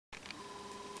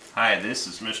Hi, this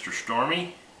is Mr.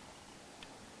 Stormy,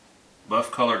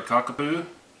 buff-colored Cockapoo,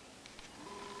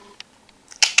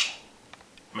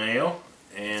 male,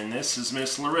 and this is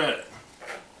Miss Loretta,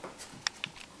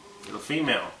 the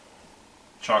female,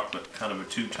 chocolate, kind of a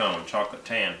two-tone, chocolate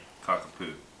tan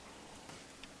Cockapoo.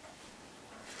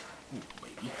 Ooh,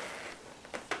 baby.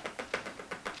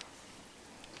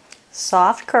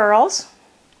 Soft curls,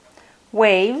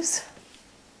 waves.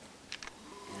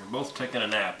 They're both taking a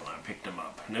nap when I picked them up.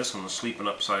 And this one was sleeping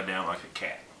upside down like a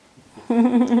cat.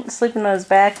 Sleeping on his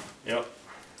back. Yep.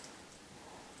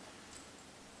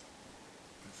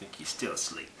 I think he's still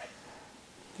asleep.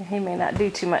 He may not do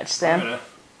too much then. Loretta.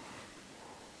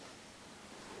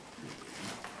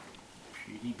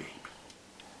 Pretty baby.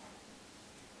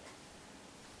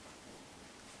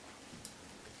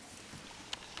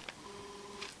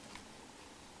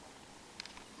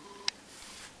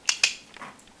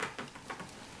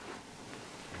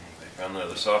 Found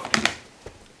another softie.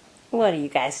 What are you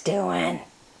guys doing?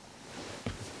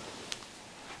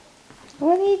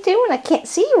 What are you doing? I can't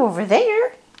see you over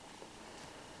there.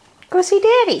 Go see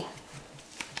Daddy.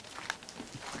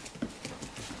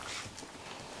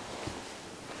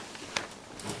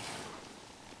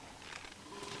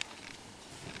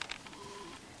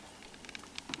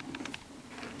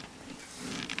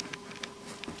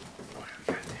 What have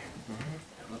we got there?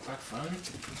 That looks like fun.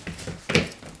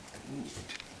 Ooh.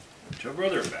 Tell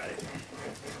brother about it.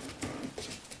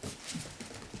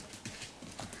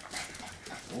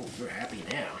 Oh, you're happy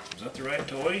now. Is that the right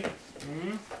toy?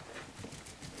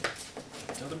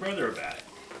 Tell the brother about it.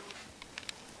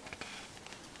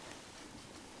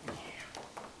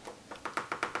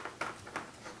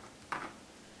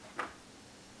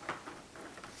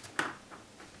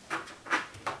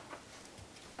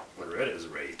 Loretta's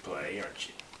ready to play, aren't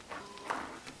she?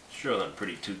 Sure, them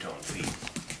pretty two-tone feet.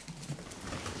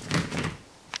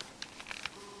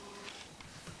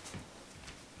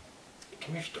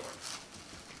 Come here, Storm.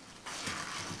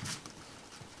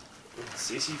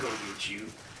 Sissy gonna get you.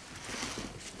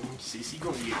 Sissy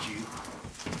gonna get you.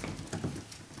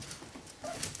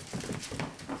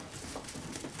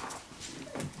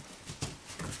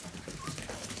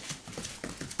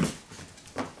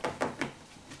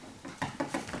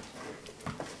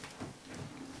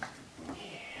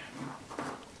 Yeah.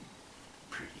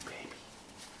 Pretty baby.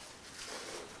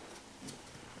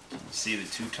 See the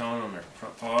two-tone on their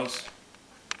front paws?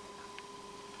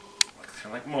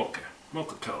 Kind of like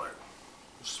mocha color.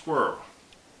 Swirl.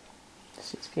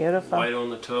 She's beautiful. White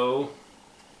on the toe.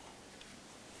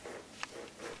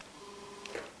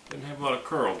 Didn't have a lot of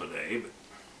curl today, but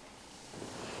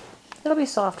It'll be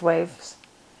soft waves.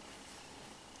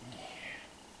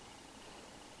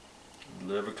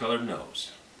 liver colored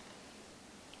nose.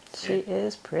 She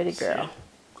is pretty girl.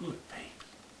 Good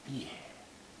baby. Yeah.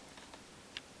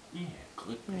 Yeah,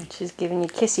 good baby. And she's giving you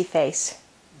kissy face.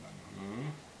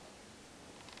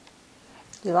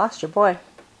 You lost your boy.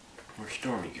 Where'd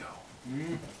Stormy go?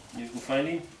 You go find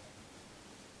him?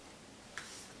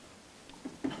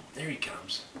 There he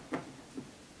comes.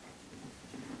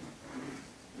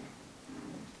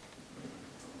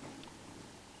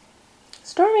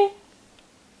 Stormy.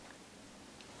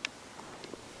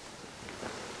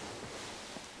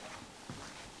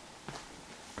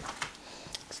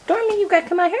 Stormy, you gotta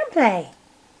come out here and play.